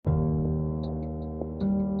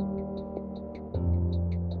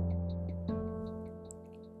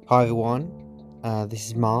Hi everyone, this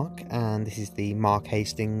is Mark, and this is the Mark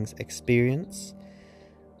Hastings Experience.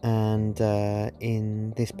 And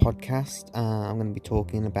in this podcast, I'm going to be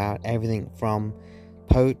talking about everything from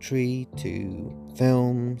poetry to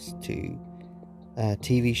films to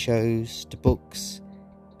TV shows to books,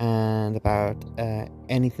 and about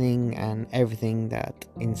anything and everything that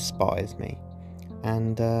inspires me.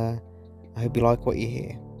 And I hope you like what you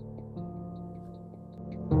hear.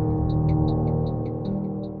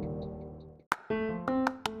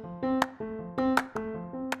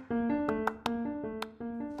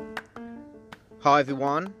 Hi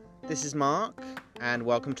everyone, this is Mark, and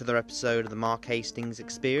welcome to another episode of the Mark Hastings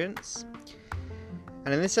Experience.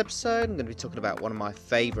 And in this episode, I'm going to be talking about one of my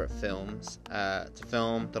favourite films. It's a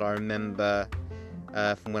film that I remember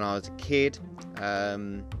from when I was a kid. At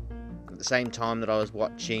the same time that I was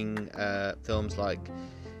watching films like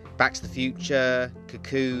Back to the Future,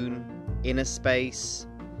 Cocoon, Inner Space,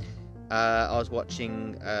 I was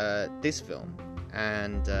watching this film.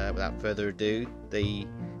 And without further ado, the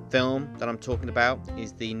film that I'm talking about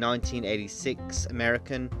is the 1986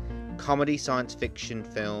 American comedy science fiction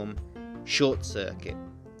film Short Circuit,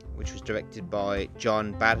 which was directed by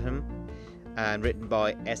John Badham and written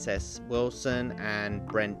by S.S. Wilson and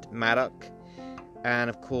Brent Maddock, and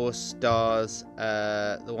of course stars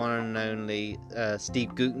the one and only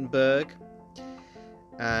Steve Guttenberg,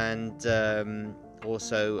 and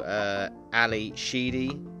also Ali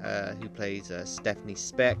Sheedy, who plays Stephanie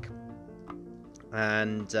Speck,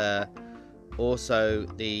 and also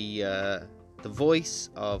the voice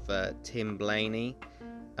of Tim Blaney,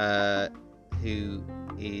 who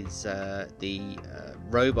is the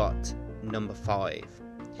robot number 5.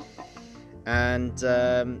 And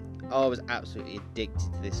I was absolutely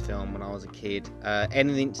addicted to this film when I was a kid.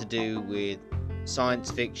 Anything to do with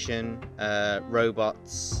science fiction,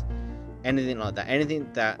 robots, anything like that,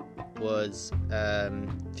 anything that was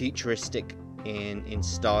futuristic in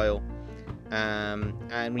style. And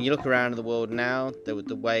when you look around the world now,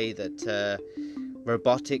 the way that the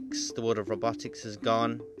world of robotics has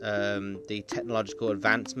gone, the technological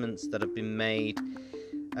advancements that have been made,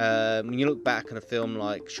 when you look back on a film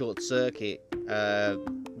like Short Circuit,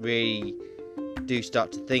 really do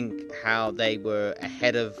start to think how they were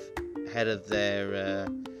ahead of their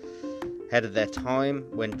time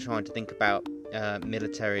when trying to think about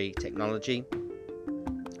military technology.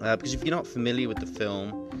 Because if you're not familiar with the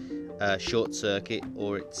film Short Circuit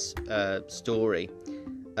or its story,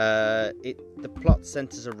 the plot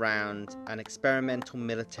centers around an experimental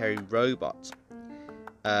military robot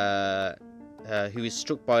who is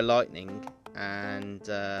struck by lightning, and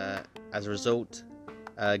as a result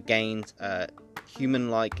gains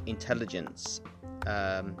human-like intelligence,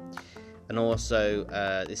 and also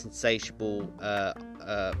this insatiable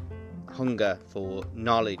hunger for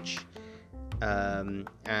knowledge,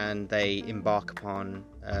 and they embark upon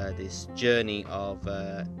this journey of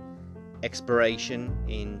exploration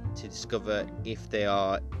to discover if they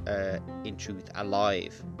are in truth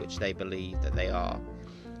alive, which they believe that they are,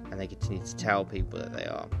 and they continue to tell people that they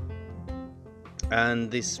are.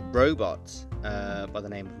 And this robot by the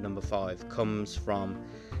name of Number 5 comes from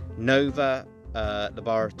Nova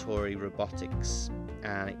Laboratory Robotics,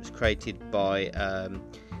 and it was created by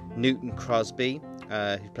Newton Crosby,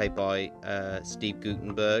 who's played by Steve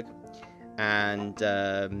Guttenberg, and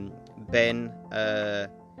Ben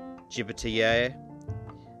Gibbetier,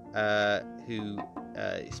 who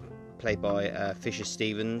is played by Fisher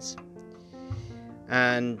Stevens,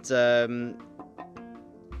 and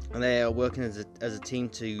they are working as a team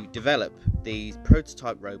to develop these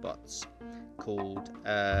prototype robots called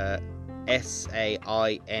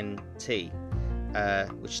SAINT,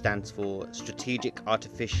 which stands for Strategic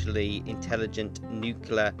Artificially Intelligent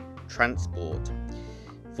Nuclear Transport,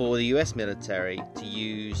 for the US military to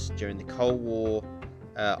use during the Cold War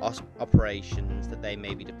operations that they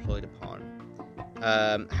may be deployed upon.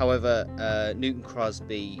 However, Newton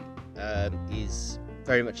Crosby is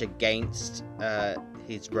very much against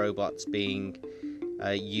his robots being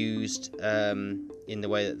used in the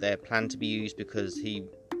way that they're planned to be used, because he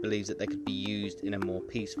believes that they could be used in a more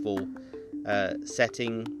peaceful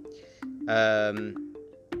setting. And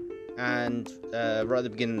right at the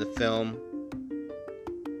beginning of the film,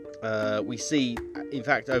 we see, in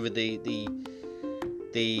fact, over the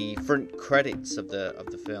front credits of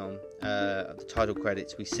the film, of the title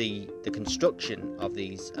credits, we see the construction of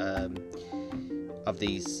these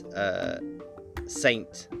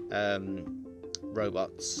Saint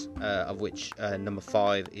robots, of which Number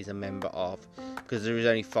 5 is a member of, because there is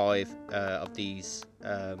only 5 of these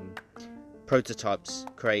prototypes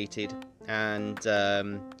created, and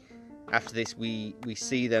after this, we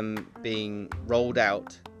see them being rolled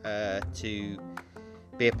out to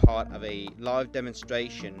be a part of a live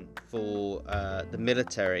demonstration for the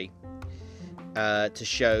military to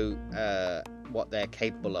show what they're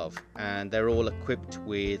capable of. And they're all equipped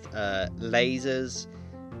with lasers,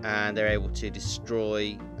 and they're able to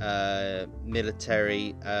destroy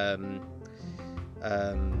military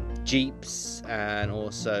jeeps and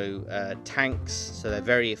also tanks. So they're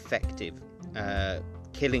very effective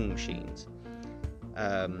killing machines.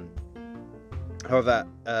 However,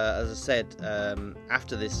 as I said,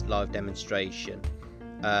 after this live demonstration,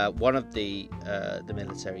 one of the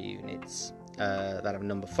military units, that of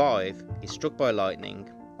number 5, is struck by lightning,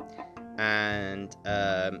 and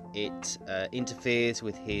it interferes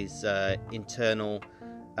with his internal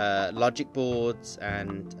logic boards.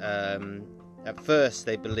 And at first,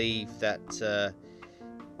 they believe that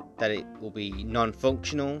it will be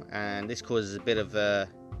non-functional, and this causes a bit of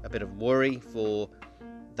worry for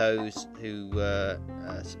those who are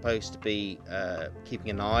supposed to be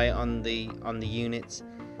keeping an eye on the units.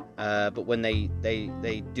 But when they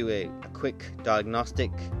do a quick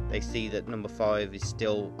diagnostic, they see that number 5 is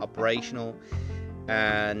still operational,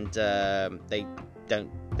 and they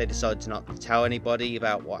decide to not tell anybody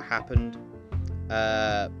about what happened.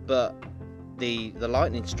 But the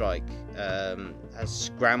lightning strike has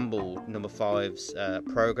scrambled number 5's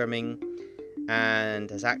programming,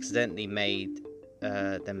 and has accidentally made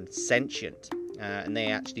them sentient, and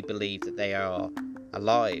they actually believe that they are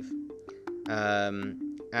alive.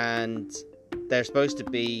 And they're supposed to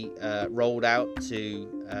be rolled out to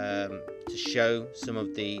show some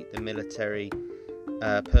of the military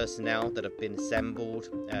personnel that have been assembled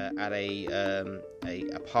at a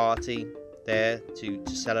party there to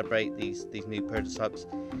celebrate these new prototypes.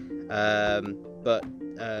 But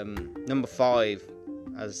number 5,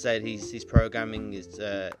 as I said, his programming is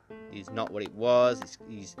not what it was.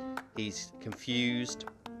 He's confused,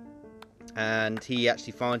 and he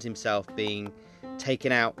actually finds himself being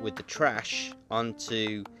taken out with the trash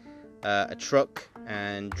onto a truck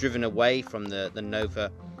and driven away from the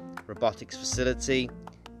Nova Robotics facility.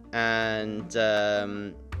 And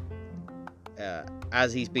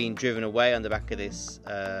as he's being driven away on the back of this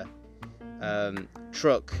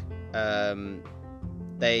truck,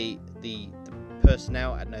 the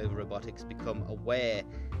personnel at Nova Robotics become aware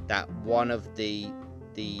that one of the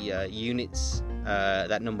units,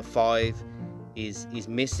 that number 5, is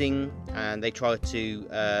missing, and they try to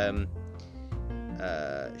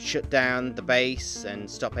shut down the base and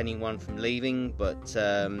stop anyone from leaving. But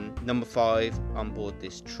number 5 on board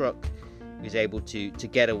this truck was able to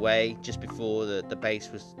get away just before the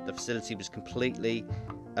facility was completely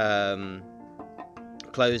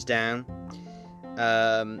closed down.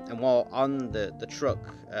 And while on the truck,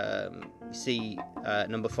 you see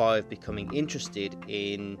number 5 becoming interested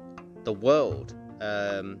in the world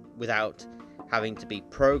without having to be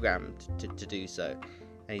programmed to do so,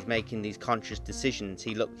 and he's making these conscious decisions.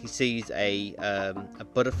 He sees a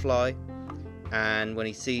butterfly, and when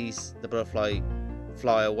he sees the butterfly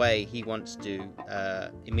fly away, he wants to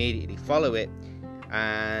immediately follow it,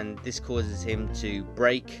 and this causes him to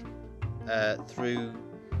break through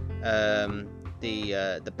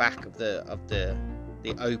the back of the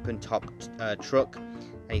open top truck,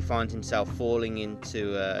 and he finds himself falling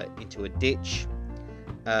into a ditch.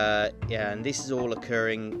 And this is all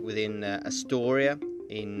occurring within Astoria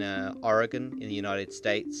in Oregon in the United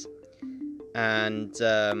States. And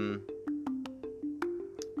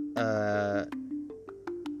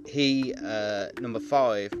he, number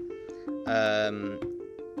 5,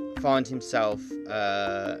 finds himself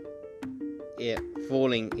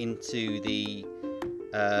falling into the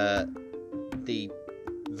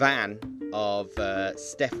van of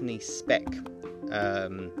Stephanie Speck,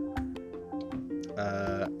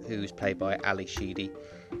 who's played by Ali Sheedy.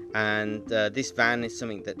 And this van is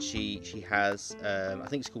something that she has, I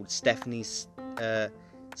think it's called Stephanie's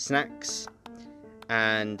Snacks,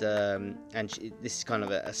 and this is kind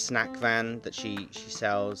of a snack van that she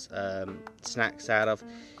sells snacks out of.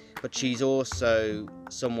 But she's also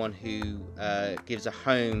someone who gives a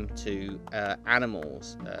home to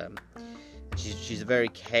animals. She's a very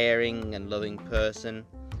caring and loving person,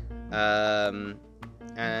 and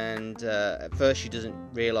at first she doesn't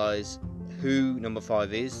realise who number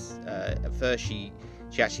 5 is. At first she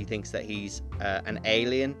actually thinks that he's an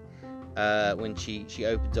alien when she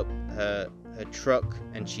opens up her truck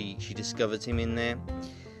and she discovers him in there.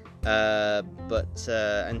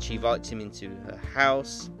 And she invites him into her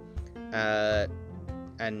house,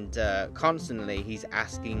 and constantly he's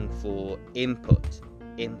asking for input,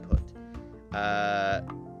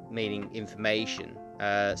 meaning information.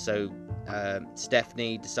 So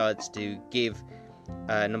Stephanie decides to give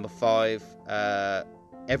number 5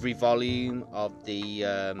 every volume of the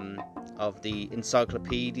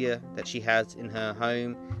encyclopedia that she has in her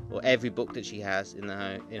home, or every book that she has in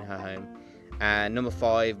her home. And number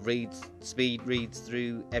 5 reads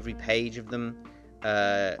through every page of them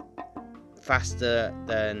faster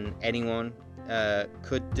than anyone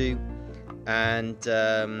could do. And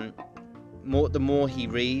the more he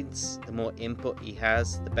reads, the more input he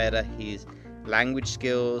has, the better his language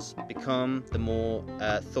skills become, the more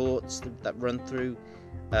thoughts that run through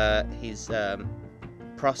his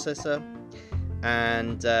processor,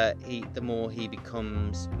 and the more he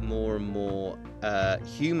becomes more and more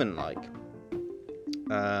human-like.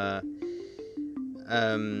 As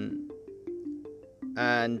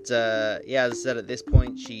I said, at this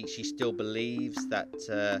point she still believes that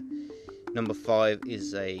number 5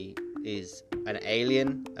 is an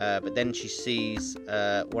alien, but then she sees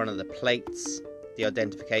one of the plates, the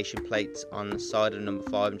identification plates on the side of number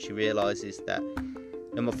 5, and she realizes that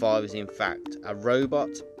number 5 is in fact a robot,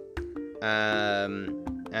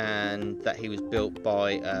 and that he was built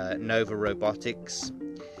by Nova Robotics.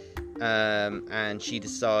 And she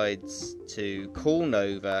decides to call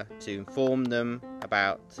Nova to inform them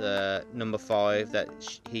about number 5, that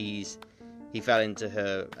he fell into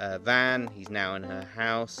her van. He's now in her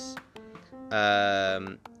house,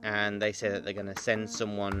 and they say that they're going to send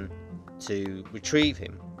someone to retrieve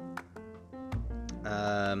him.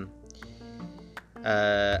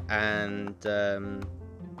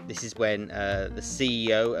 This is when the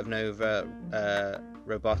CEO of Nova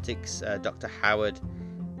Robotics, Dr. Howard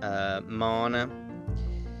Marner,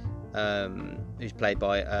 who's played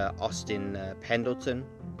by Austin Pendleton,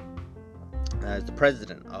 is the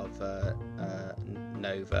president of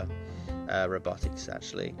Nova Robotics,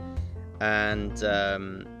 actually, and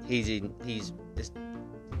he's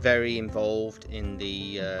very involved in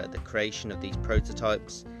the creation of these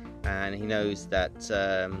prototypes, and he knows that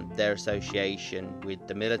their association with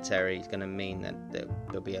the military is going to mean that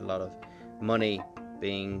there'll be a lot of money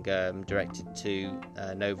being directed to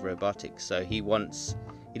Nova Robotics. So he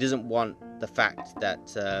doesn't want the fact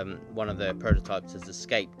that one of the prototypes has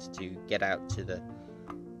escaped to get out to the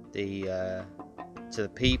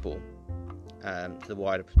people, to the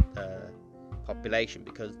wider population,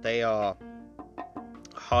 because they are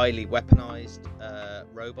highly weaponized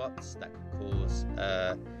robots that could cause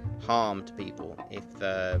harm to people if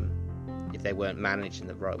they weren't managed in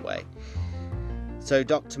the right way. So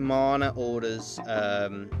Dr. Marner orders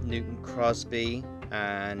Newton Crosby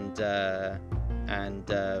and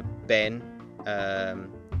Ben,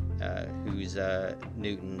 who's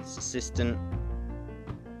Newton's assistant,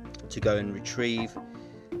 to go and retrieve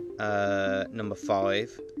number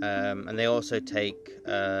 5, and they also take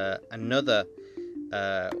another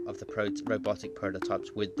of the robotic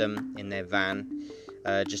prototypes with them in their van,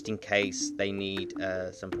 just in case they need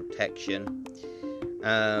some protection.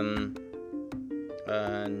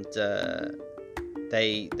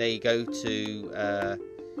 They go to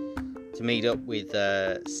meet up with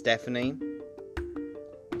Stephanie.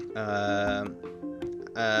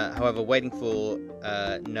 However, waiting for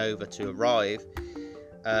Nova to arrive,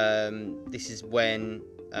 this is when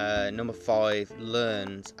number 5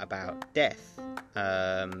 learns about death,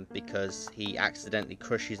 because he accidentally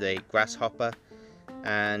crushes a grasshopper,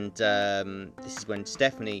 and this is when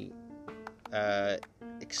Stephanie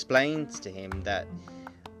explains to him that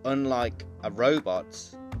unlike a robot,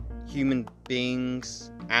 human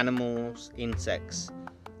beings, animals, insects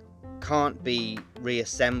can't be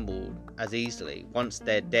reassembled as easily. Once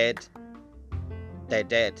they're dead, they're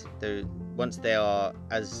dead. Once they are,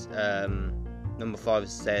 as number 5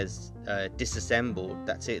 says, disassembled,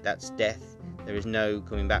 that's it, that's death. There is no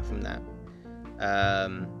coming back from that.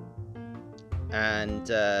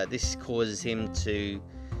 This causes him to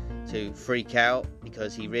freak out,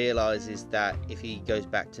 because he realizes that if he goes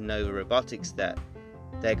back to Nova Robotics, that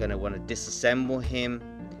they're going to want to disassemble him,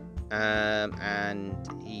 and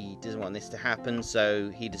he doesn't want this to happen, so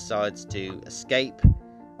he decides to escape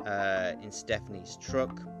in Stephanie's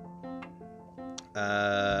truck.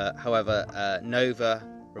 However, Nova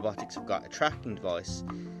Robotics have got a tracking device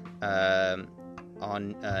on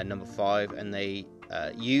number 5, and they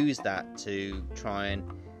use that to try and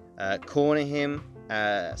corner him,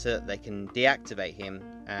 so that they can deactivate him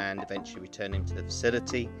and eventually return him to the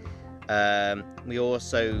facility. We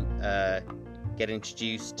also get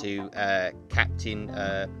introduced to Captain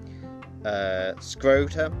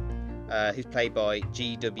Scrota, who's played by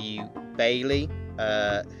G.W. Bailey,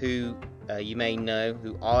 who you may know,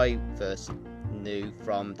 who I first knew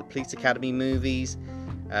from the Police Academy movies,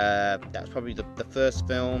 That was probably the first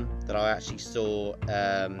film that I actually saw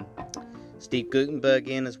Steve Guttenberg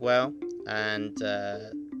in as well, and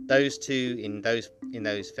those two in those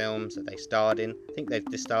films that they starred in, I think they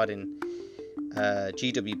starred in.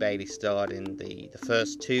 G.W. Bailey starred in the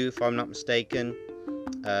first two, if I'm not mistaken,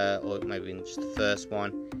 or maybe in just the first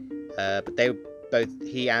one. But they were both,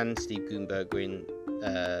 he and Steve Guttenberg were in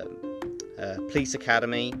Police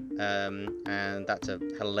Academy, and that's a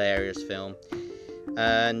hilarious film.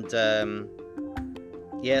 And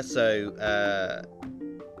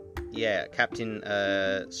Captain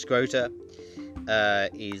Scroder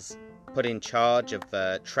is put in charge of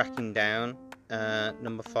tracking down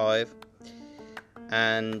number 5.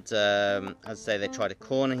 And as I say, they try to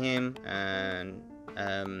corner him, and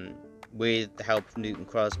with the help of Newton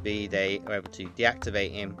Crosby, they are able to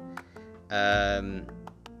deactivate him.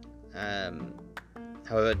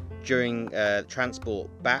 However, during transport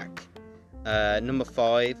back, number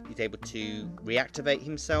 5 is able to reactivate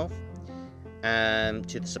himself,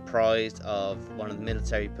 to the surprise of one of the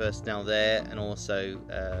military personnel there, and also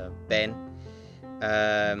Ben.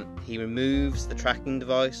 He removes the tracking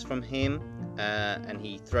device from him, and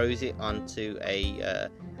he throws it onto a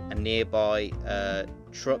nearby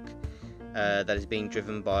truck that is being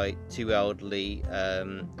driven by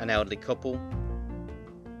an elderly couple.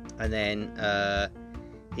 And then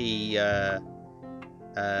he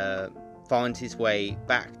finds his way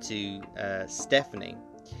back to Stephanie.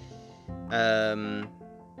 And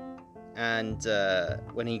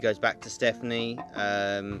when he goes back to Stephanie,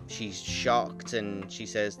 she's shocked, and she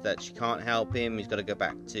says that she can't help him. He's got to go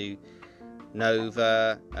back to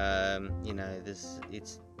Nova.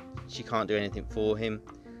 She can't do anything for him.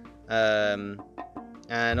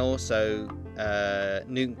 And also,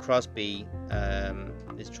 Newton Crosby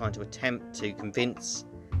is trying to attempt to convince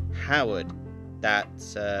Howard that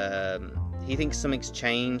he thinks something's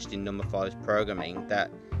changed in number 5's programming,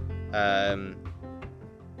 that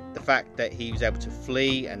the fact that he was able to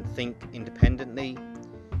flee and think independently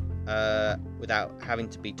without having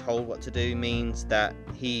to be told what to do means that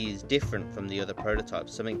he is different from the other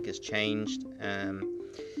prototypes. Something has changed,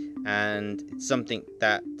 and it's something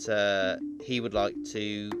that he would like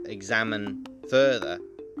to examine further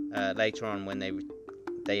later on when they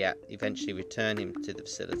eventually return him to the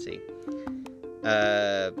facility.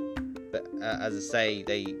 But as I say,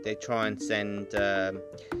 they try and send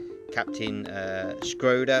Captain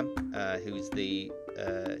Schroeder, who is the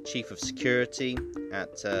chief of security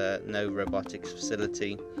at Nova Robotics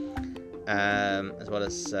facility, as well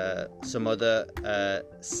as some other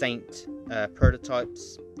Saint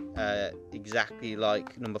prototypes, exactly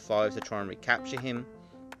like number 5, to try and recapture him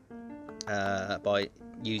by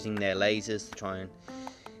using their lasers to try and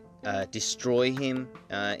destroy him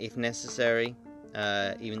if necessary,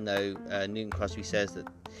 even though Newton Crosby says that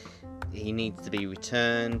he needs to be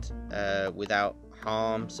returned without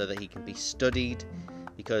harm so that he can be studied,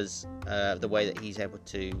 because of the way that he's able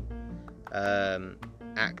to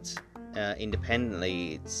act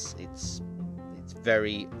independently. It's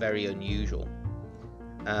very, very unusual.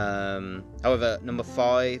 However, number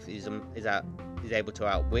 5 is able to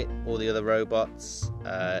outwit all the other robots.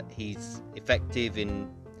 He's effective in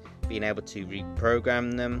being able to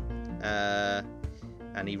reprogram them,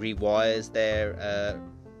 and he rewires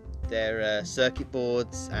their circuit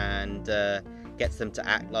boards and gets them to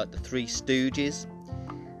act like the Three Stooges.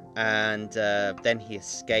 And then he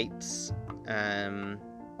escapes, and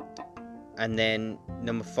then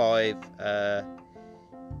number 5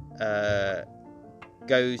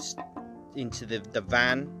 goes into the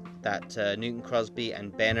van that Newton Crosby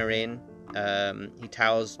and Ben are in. He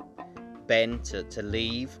tells Ben to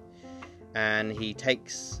leave, and he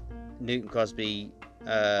takes Newton Crosby,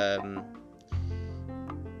 I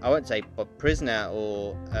won't say a prisoner,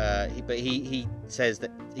 but he says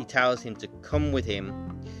that he tells him to come with him,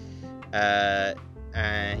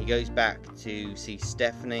 and he goes back to see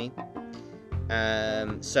Stephanie,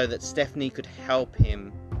 so that Stephanie could help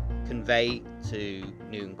him convey to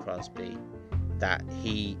Newton Crosby that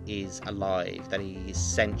he is alive, that he is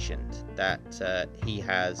sentient, that he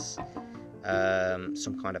has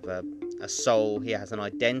some kind of a soul, he has an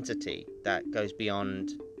identity that goes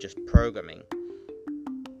beyond just programming.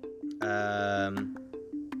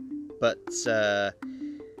 But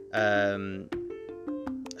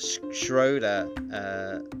Schroeder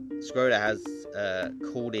has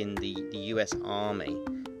called in the US Army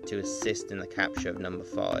to assist in the capture of number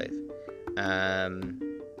 5, and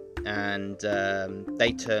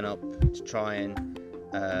they turn up to try and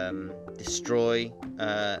destroy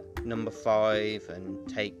number 5 and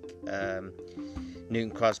take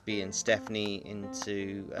Newton Crosby and Stephanie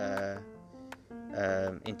into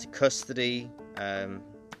into custody, and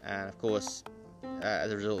of course,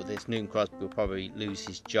 as a result of this, Newton Crosby will probably lose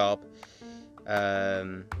his job.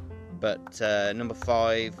 But number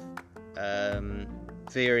 5,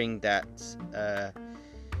 fearing that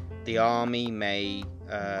the army may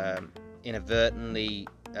inadvertently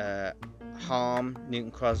harm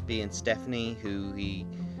Newton Crosby and Stephanie, who he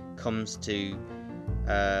comes to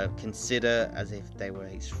consider as if they were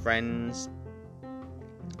his friends.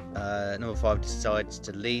 Number 5 decides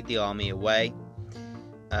to lead the army away,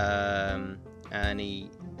 and he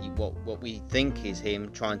what we think is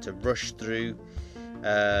him trying to rush through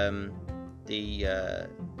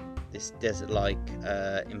this desert-like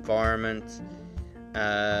environment,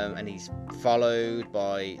 and he's followed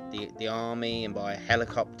by the army and by a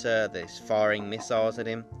helicopter that's firing missiles at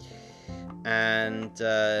him, and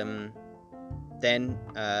then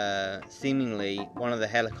seemingly one of the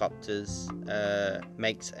helicopters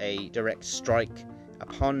makes a direct strike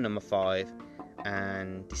upon number 5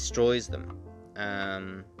 and destroys them.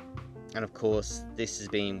 And of course, this is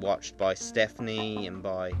being watched by Stephanie and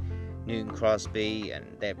by Newton Crosby, and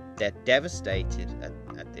they're devastated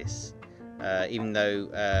at this. Even though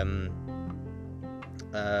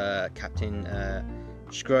Captain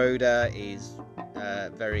Schroeder is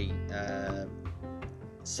very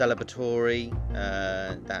celebratory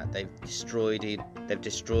that they've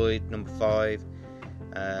destroyed number 5,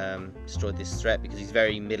 destroyed this threat, because he's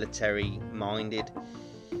very military minded.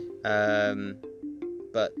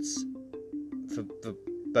 But for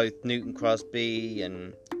both Newton Crosby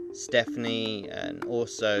and Stephanie, and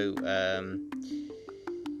also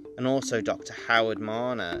Dr. Howard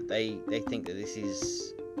Marner, they think that this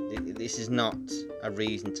is not a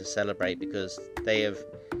reason to celebrate, because there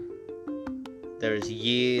is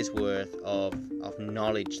years worth of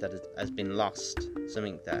knowledge that has been lost,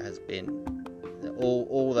 something that has been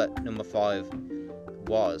all that number 5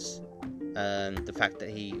 was, the fact that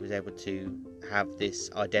he was able to have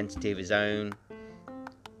this identity of his own,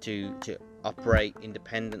 to operate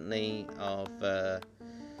independently of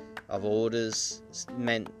orders,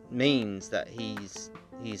 means that he's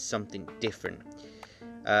something different,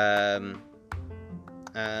 and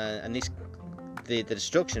this the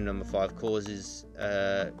destruction of number 5 causes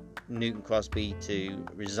Newton Crosby to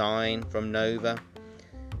resign from Nova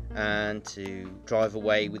and to drive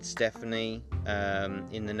away with Stephanie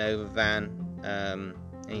in the Nova van, and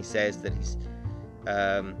he says that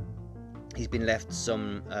he's been left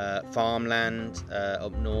some farmland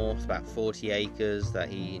up north, about 40 acres, that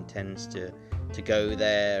he intends to go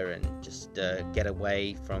there and just get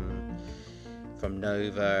away from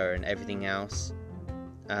Nova and everything else.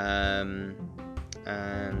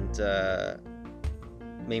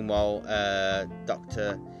 Meanwhile,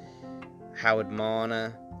 Dr. Howard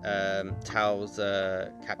Marner tells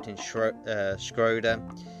Captain Schroeder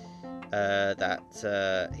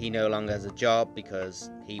that he no longer has a job, because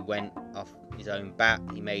he went off his own bat.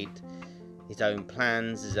 He made his own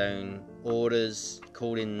plans, his own orders,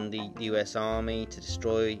 called in the US Army to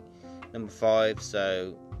destroy number 5,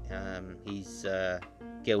 so he's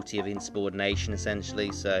guilty of insubordination,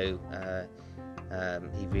 essentially. So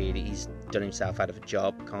he's done himself out of a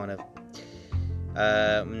job, kind of.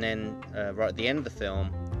 And then right at the end of the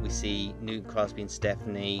film, we see Newton Crosby and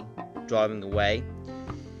Stephanie driving away.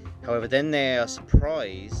 However, then they are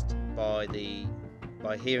surprised by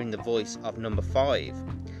hearing the voice of number 5,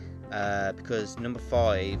 because number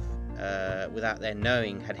 5, without their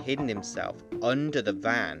knowing, had hidden himself under the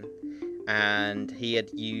van, and he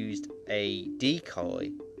had used a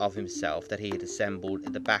decoy of himself that he had assembled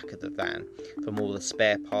at the back of the van from all the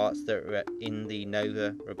spare parts that were in the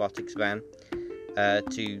Nova Robotics van,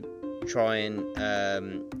 to try and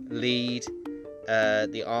lead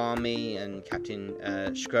the army and Captain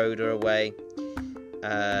Schroeder away,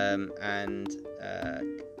 and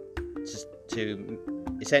just to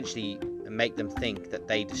essentially make them think that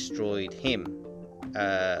they destroyed him,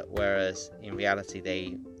 whereas in reality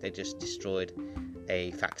they just destroyed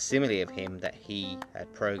a facsimile of him that he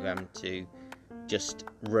had programmed to just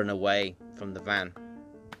run away from the van.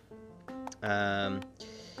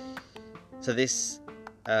 So this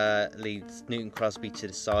leads Newton Crosby to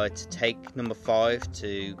decide to take number 5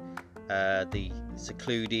 to the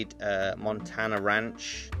secluded Montana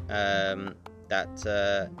ranch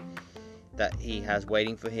that he has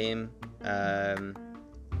waiting for him,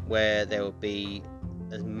 where there will be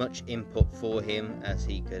as much input for him as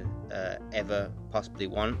he could ever possibly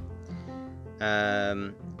want.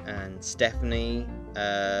 And Stephanie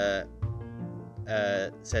says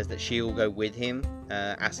that she will go with him,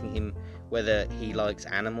 asking him whether he likes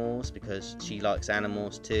animals, because she likes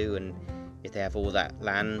animals too, and if they have all that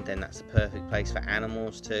land, then that's a perfect place for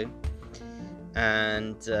animals too.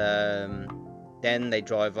 And then they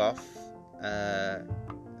drive off,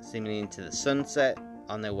 seemingly into the sunset,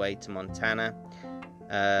 on their way to Montana,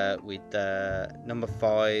 with number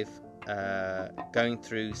 5 going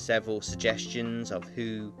through several suggestions of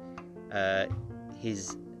who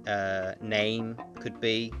his name could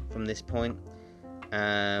be from this point.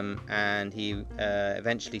 And he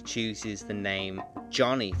eventually chooses the name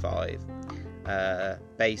Johnny 5,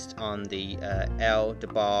 based on the El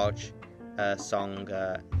DeBarge song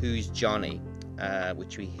Who's Johnny,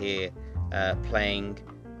 which we hear playing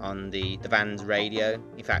on the van's radio.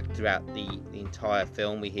 In fact, throughout the entire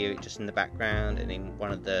film we hear it just in the background, and in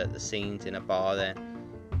one of the scenes in a bar there,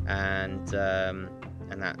 and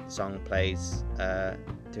that song plays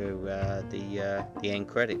through the end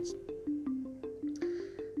credits.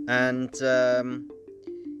 And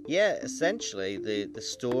essentially the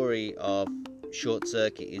story of Short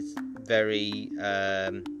Circuit is very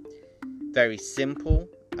very simple,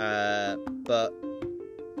 but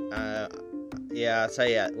I'll tell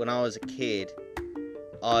you, when I was a kid,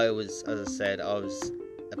 I was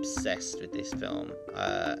obsessed with this film,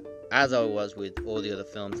 as I was with all the other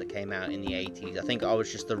films that came out in the 80s. I think I was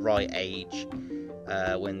just the right age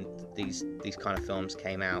when these kind of films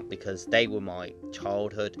came out, because they were my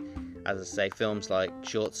childhood. As I say, films like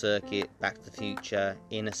Short Circuit, Back to the Future,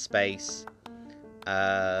 Inner Space,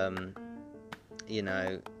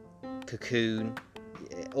 Cocoon,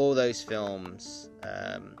 all those films,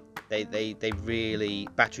 they really,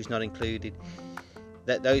 Batteries Not Included,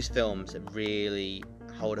 that those films really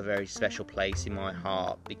hold a very special place in my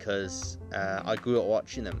heart, because I grew up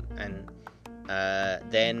watching them. And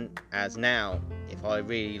then, as now, if I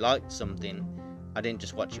really liked something, I didn't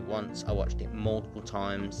just watch it once, I watched it multiple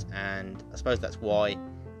times. And I suppose that's why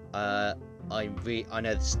I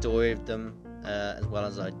know the story of them as well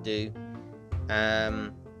as I do.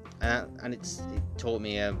 And it taught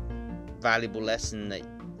me a valuable lesson that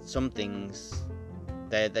some things,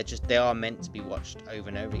 they are meant to be watched over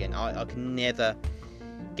and over again. I can never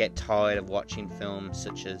get tired of watching films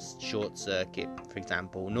such as Short Circuit, for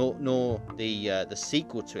example, nor the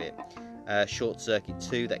sequel to it, Short Circuit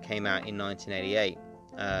 2, that came out in 1988,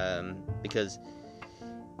 because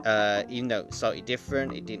even though it was slightly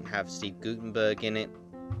different, it didn't have Steve Guttenberg in it,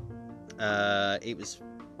 it was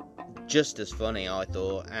just as funny, I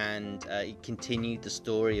thought, and it continued the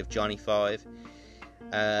story of Johnny 5,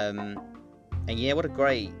 and yeah, what a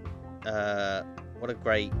great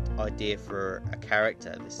idea for a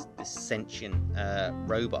character, this sentient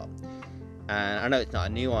robot. And I know it's not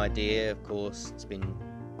a new idea, of course.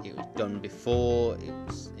 It was done before. It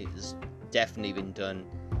has definitely been done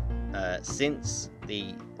since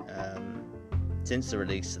the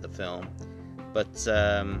release of the film. But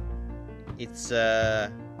it's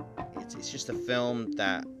just a film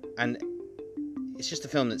that, and it's just a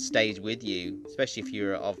film that stays with you, especially if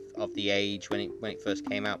you're of the age when it first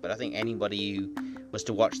came out. But I think anybody who was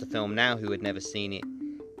to watch the film now, who had never seen it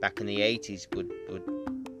back in the 80s, would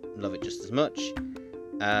love it just as much.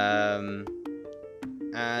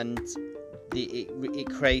 And it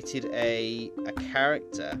created a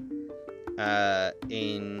character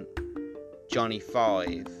in Johnny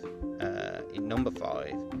 5, in number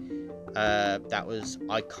 5, that was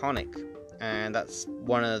iconic. And that's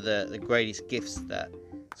one of the greatest gifts that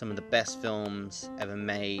some of the best films ever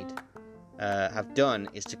made have done,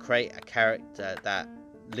 is to create a character that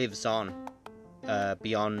lives on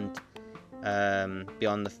beyond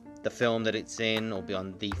the film that it's in, or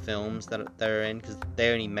beyond the films that they're in, because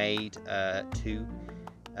they only made 2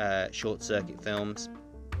 Short Circuit films,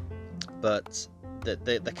 but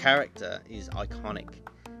the character is iconic,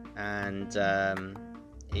 and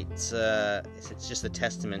it's just a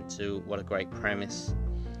testament to what a great premise,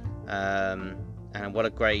 and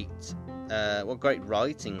what great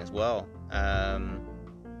writing as well.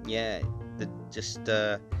 Just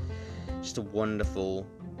a wonderful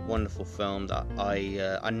film that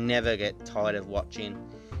I never get tired of watching.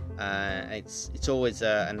 It's always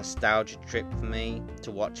a nostalgia trip for me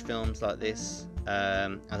to watch films like this,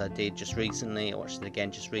 as I did just recently. I watched it again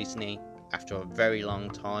just recently after a very long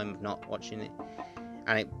time of not watching it,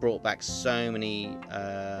 and it brought back so many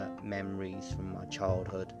memories from my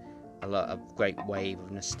childhood, a great wave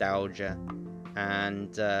of nostalgia,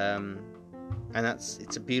 and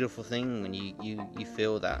it's a beautiful thing when you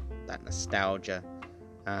feel that nostalgia.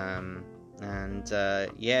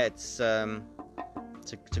 It's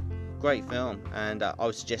a great film, and I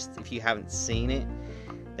would suggest, if you haven't seen it,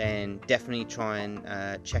 then definitely try and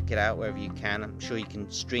check it out wherever you can. I'm sure you can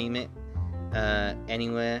stream it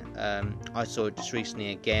anywhere. I saw it just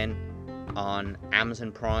recently again on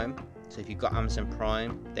Amazon Prime. So if you've got Amazon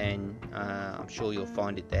Prime, then I'm sure you'll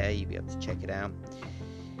find it there. You'll be able to check it out.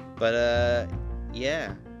 But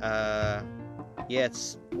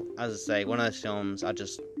it's, as I say, one of those films I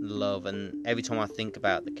just love, and every time I think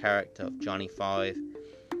about the character of Johnny Five,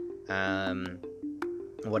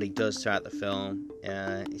 what he does throughout the film,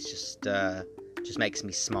 it's just makes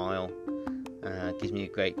me smile. Gives me a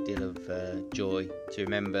great deal of joy to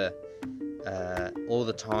remember all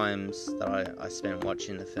the times that I spent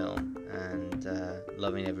watching the film and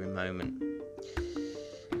loving every moment.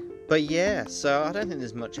 But yeah, so I don't think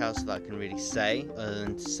there's much else that I can really say other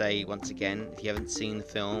than to say once again, if you haven't seen the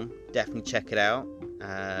film, definitely check it out.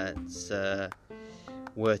 It's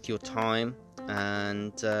worth your time,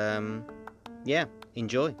 and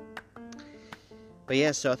enjoy. But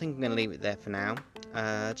yeah, so I think I'm going to leave it there for now.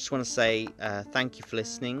 I just want to say thank you for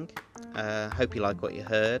listening. Hope you like what you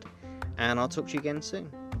heard, and I'll talk to you again soon.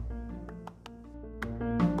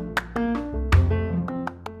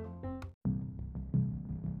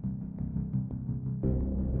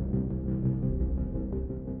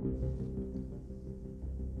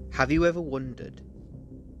 Have you ever wondered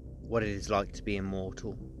what it is like to be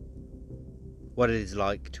immortal? What it is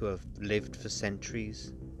like to have lived for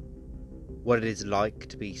centuries? What it is like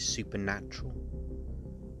to be supernatural?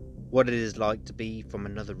 What it is like to be from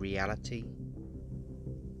another reality?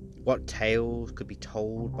 What tales could be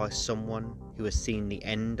told by someone who has seen the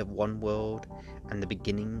end of one world and the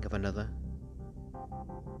beginning of another?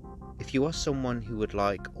 If you are someone who would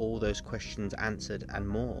like all those questions answered and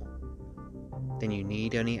more, then you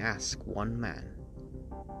need only ask one man,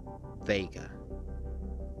 Vega,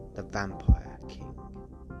 the Vampire King.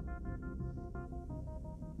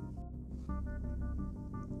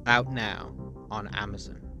 Out now on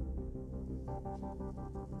Amazon.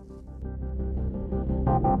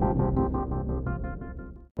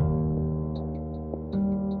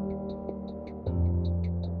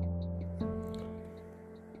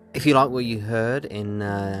 If you like what you heard in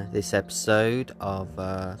this episode of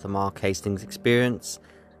the Mark Hastings Experience,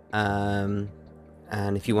 and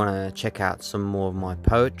if you want to check out some more of my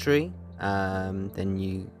poetry, then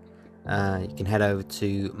you can head over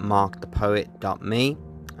to markthepoet.me,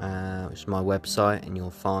 which is my website, and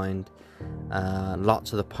you'll find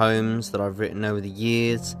lots of the poems that I've written over the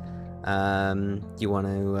years. You want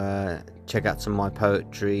to check out some of my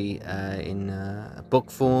poetry in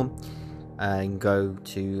book form, you can go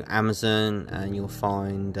to Amazon and you'll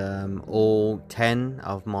find all 10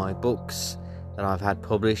 of my books that I've had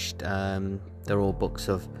published. They're all books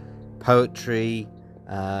of poetry,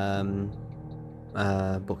 books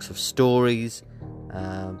of stories,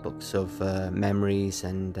 books of memories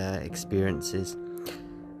and experiences,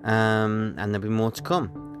 and there'll be more to come.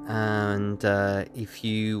 And if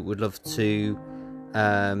you would love to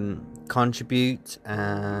contribute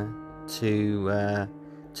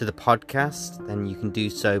to the podcast, then you can do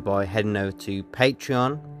so by heading over to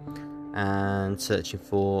Patreon and searching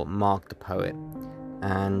for Mark the Poet,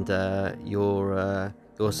 and your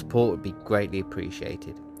support would be greatly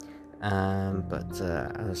appreciated. But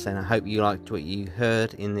as I said, I hope you liked what you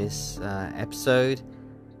heard in this episode,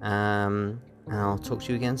 and I'll talk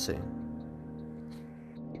to you again soon.